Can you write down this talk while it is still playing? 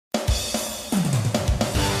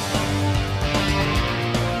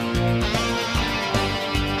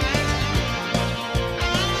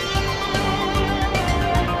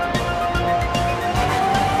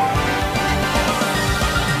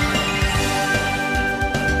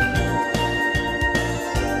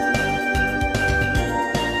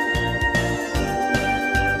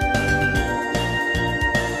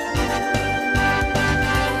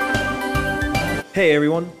Hey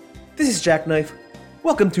everyone, this is JackKnife.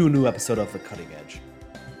 Welcome to a new episode of The Cutting Edge.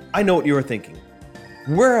 I know what you are thinking.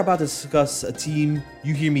 We're about to discuss a team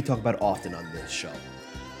you hear me talk about often on this show.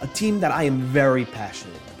 A team that I am very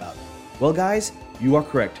passionate about. Well guys, you are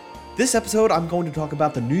correct. This episode I'm going to talk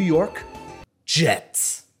about the New York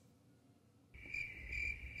Jets.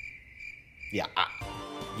 Yeah,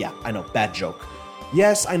 I know, bad joke.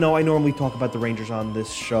 Yes, I know I normally talk about the Rangers on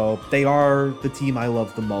this show. They are the team I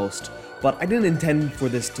love the most, but I didn't intend for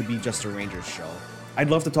this to be just a Rangers show.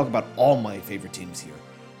 I'd love to talk about all my favorite teams here.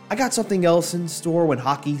 I got something else in store when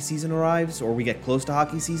hockey season arrives, or we get close to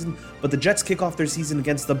hockey season, but the Jets kick off their season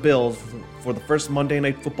against the Bills for the first Monday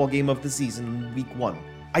Night Football game of the season in Week 1.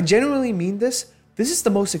 I genuinely mean this. This is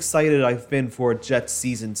the most excited I've been for a Jets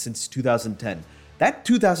season since 2010. That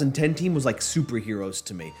 2010 team was like superheroes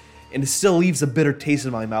to me, and it still leaves a bitter taste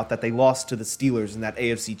in my mouth that they lost to the Steelers in that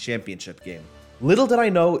AFC Championship game. Little did I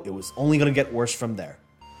know it was only going to get worse from there.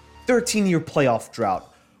 13-year playoff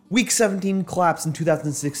drought. Week 17 collapse in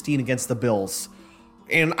 2016 against the Bills.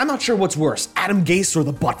 And I'm not sure what's worse, Adam Gase or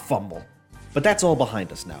the butt fumble. But that's all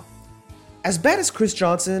behind us now. As bad as Chris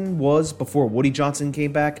Johnson was before Woody Johnson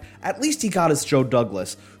came back, at least he got us Joe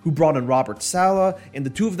Douglas, who brought in Robert Saleh, and the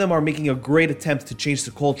two of them are making a great attempt to change the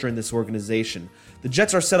culture in this organization. The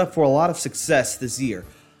Jets are set up for a lot of success this year.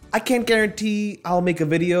 I can't guarantee I'll make a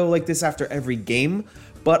video like this after every game,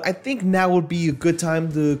 but I think now would be a good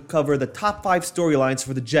time to cover the top 5 storylines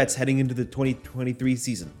for the Jets heading into the 2023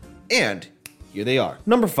 season. And here they are.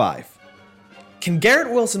 Number 5. Can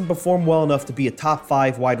Garrett Wilson perform well enough to be a top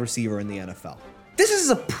 5 wide receiver in the NFL? This is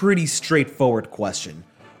a pretty straightforward question.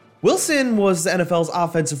 Wilson was the NFL's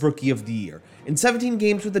Offensive Rookie of the Year. In 17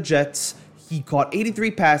 games with the Jets, he caught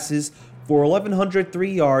 83 passes for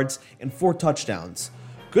 1,103 yards and 4 touchdowns.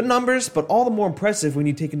 Good numbers, but all the more impressive when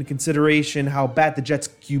you take into consideration how bad the Jets'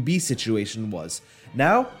 QB situation was.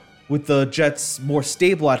 Now, with the Jets more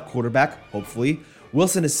stable at quarterback, hopefully,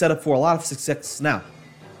 Wilson is set up for a lot of success now.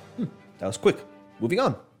 That was quick. Moving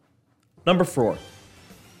on. Number 4.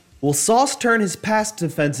 Will Sauce turn his pass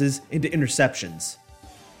defenses into interceptions?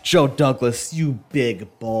 Joe Douglas, you big,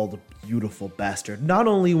 bald, beautiful bastard. Not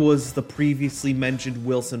only was the previously mentioned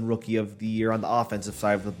Wilson Rookie of the Year on the offensive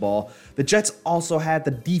side of the ball, the Jets also had the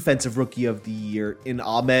Defensive Rookie of the Year in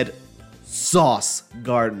Ahmed Sauce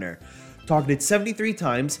Gardner. Targeted 73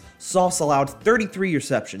 times, Sauce allowed 33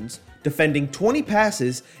 receptions, defending 20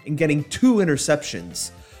 passes and getting 2 interceptions.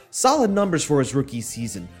 Solid numbers for his rookie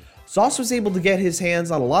season. Sauce was able to get his hands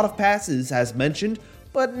on a lot of passes, as mentioned,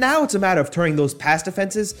 but now it's a matter of turning those pass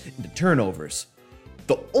defenses into turnovers.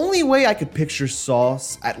 The only way I could picture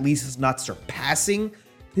Sauce at least is not surpassing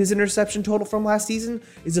his interception total from last season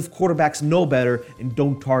is if quarterbacks know better and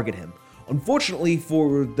don't target him. Unfortunately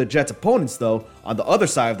for the Jets' opponents though, on the other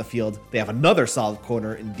side of the field, they have another solid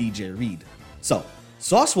corner in DJ Reed. So,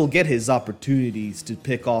 Sauce will get his opportunities to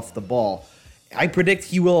pick off the ball. I predict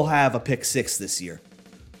he will have a pick 6 this year.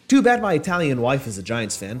 Too bad my Italian wife is a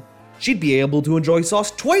Giants fan. She'd be able to enjoy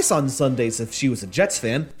Sauce twice on Sundays if she was a Jets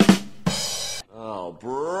fan. Oh,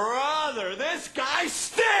 brother, this guy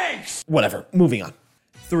stinks! Whatever, moving on.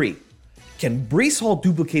 3. Can Breece Hall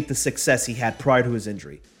duplicate the success he had prior to his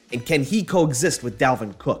injury? And can he coexist with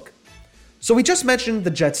Dalvin Cook? So we just mentioned the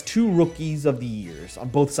Jets' 2 Rookies of the Years on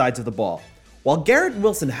both sides of the ball. While Garrett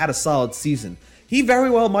Wilson had a solid season, he very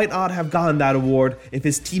well might not have gotten that award if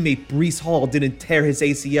his teammate Breece Hall didn't tear his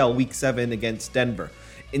ACL Week 7 against Denver.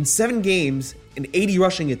 In 7 games and 80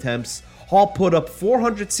 rushing attempts, Hall put up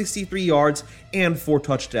 463 yards and 4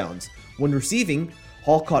 touchdowns. When receiving,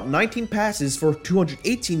 Hall caught 19 passes for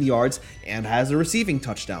 218 yards and has a receiving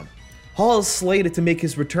touchdown. Hall is slated to make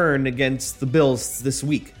his return against the Bills this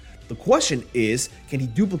week. The question is, can he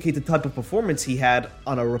duplicate the type of performance he had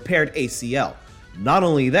on a repaired ACL? Not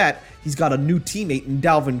only that, he's got a new teammate in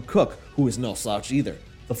Dalvin Cook, who is no slouch either.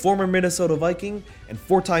 The former Minnesota Viking and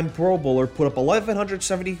 4-time Pro Bowler put up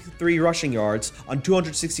 1,173 rushing yards on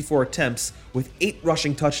 264 attempts with 8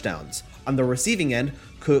 rushing touchdowns. On the receiving end,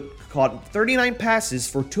 Cook caught 39 passes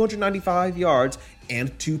for 295 yards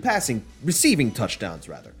and 2 receiving touchdowns.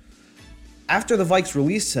 After the Vikes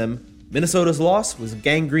released him, Minnesota's loss was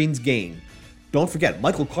Gangrene's gain. Don't forget,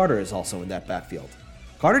 Michael Carter is also in that backfield.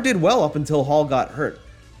 Carter did well up until Hall got hurt.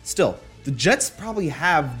 Still, the Jets probably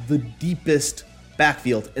have the deepest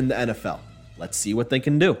backfield in the NFL. Let's see what they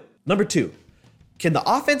can do. Number 2, can the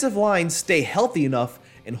offensive line stay healthy enough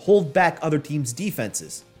and hold back other teams'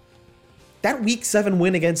 defenses? That Week 7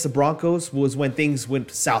 win against the Broncos was when things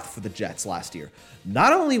went south for the Jets last year.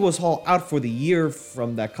 Not only was Hall out for the year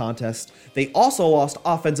from that contest, they also lost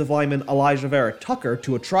offensive lineman Elijah Vera Tucker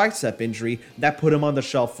to a tricep injury that put him on the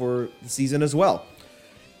shelf for the season as well.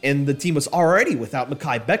 And the team was already without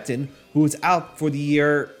Mekhi Becton, who was out for the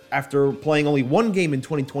year after playing only one game in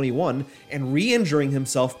 2021 and re-injuring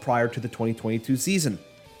himself prior to the 2022 season.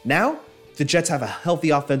 Now, the Jets have a healthy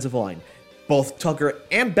offensive line. Both Tucker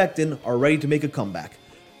and Becton are ready to make a comeback.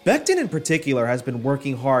 Becton in particular has been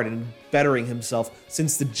working hard and bettering himself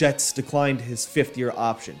since the Jets declined his fifth-year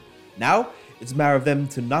option. Now, it's a matter of them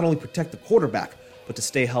to not only protect the quarterback, but to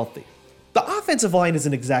stay healthy. The offensive line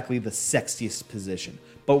isn't exactly the sexiest position,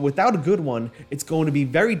 but without a good one, it's going to be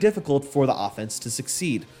very difficult for the offense to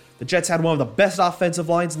succeed. The Jets had one of the best offensive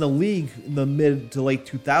lines in the league in the mid to late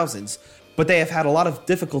 2000s, but they have had a lot of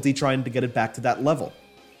difficulty trying to get it back to that level.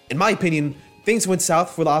 In my opinion, things went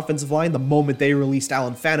south for the offensive line the moment they released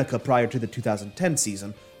Alan Faneca prior to the 2010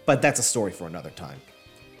 season, but that's a story for another time.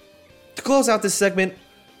 To close out this segment,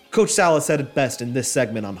 Coach Saleh said it best in this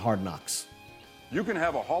segment on Hard Knocks. You can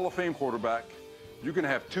have a Hall of Fame quarterback, you can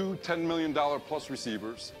have two $10 million plus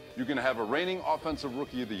receivers, you can have a reigning Offensive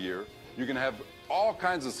Rookie of the Year, you can have all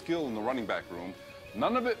kinds of skill in the running back room.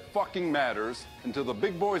 None of it fucking matters until the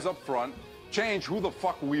big boys up front change who the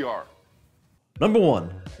fuck we are. Number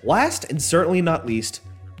 1, last and certainly not least,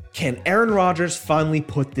 can Aaron Rodgers finally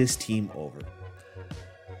put this team over?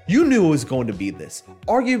 You knew it was going to be this.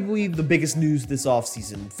 Arguably the biggest news this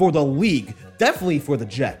offseason for the league, definitely for the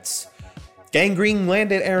Jets. Gangrene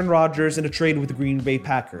landed Aaron Rodgers in a trade with the Green Bay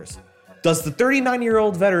Packers. Does the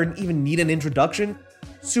 39-year-old veteran even need an introduction?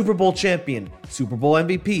 Super Bowl champion, Super Bowl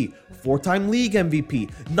MVP, 4-time league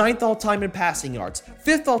MVP, 9th all-time in passing yards,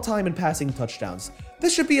 5th all-time in passing touchdowns.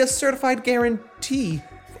 This should be a certified guarantee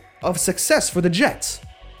of success for the Jets.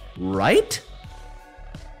 Right?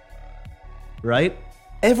 Right?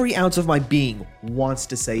 Every ounce of my being wants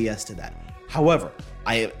to say yes to that. However,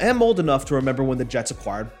 I am old enough to remember when the Jets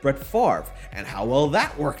acquired Brett Favre and how well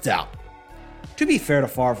that worked out. To be fair to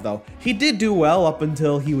Favre though, he did do well up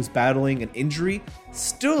until he was battling an injury.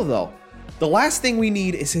 Still though, the last thing we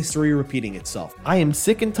need is history repeating itself. I am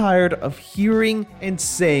sick and tired of hearing and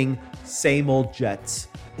saying same old Jets.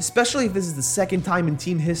 Especially if this is the second time in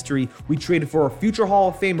team history we traded for a future Hall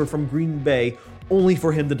of Famer from Green Bay only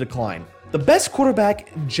for him to decline. The best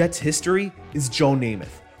quarterback in Jets history is Joe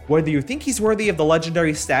Namath. Whether you think he's worthy of the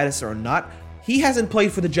legendary status or not, he hasn't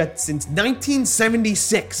played for the Jets since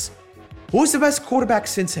 1976. Who is the best quarterback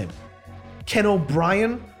since him? Ken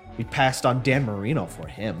O'Brien? We passed on Dan Marino for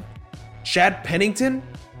him. Chad Pennington?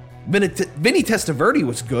 Vinny Testaverde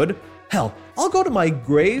was good. Hell, I'll go to my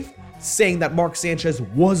grave saying that Mark Sanchez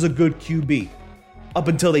was a good QB. Up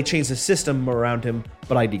until they changed the system around him,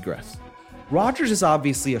 but I digress. Rodgers is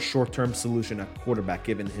obviously a short-term solution at quarterback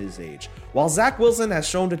given his age. While Zach Wilson has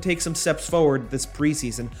shown to take some steps forward this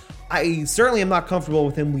preseason, I certainly am not comfortable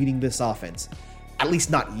with him leading this offense. At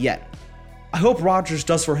least not yet. I hope Rodgers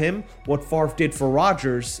does for him what Favre did for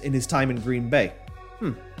Rodgers in his time in Green Bay.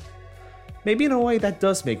 Maybe in a way that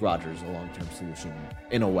does make Rodgers a long-term solution,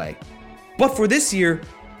 in a way. But for this year,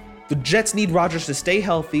 the Jets need Rodgers to stay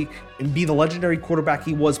healthy and be the legendary quarterback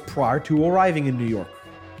he was prior to arriving in New York.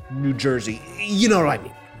 New Jersey, you know what I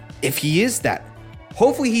mean. If he is that,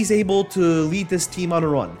 hopefully he's able to lead this team on a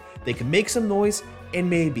run. They can make some noise, and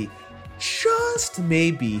maybe, just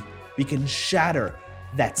maybe, we can shatter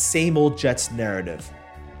that same old Jets narrative.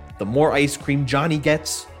 The more ice cream Johnny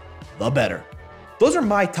gets, the better. Those are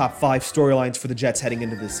my top 5 storylines for the Jets heading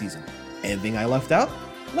into this season. Anything I left out?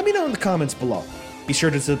 Let me know in the comments below. Be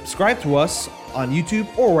sure to subscribe to us on YouTube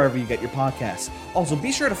or wherever you get your podcasts. Also,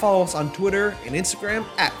 be sure to follow us on Twitter and Instagram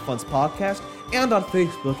at Funds Podcast and on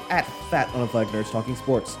Facebook at Fat Unflagged Nerds Talking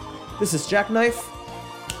Sports. This is JackKnife.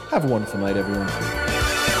 Have a wonderful night, everyone.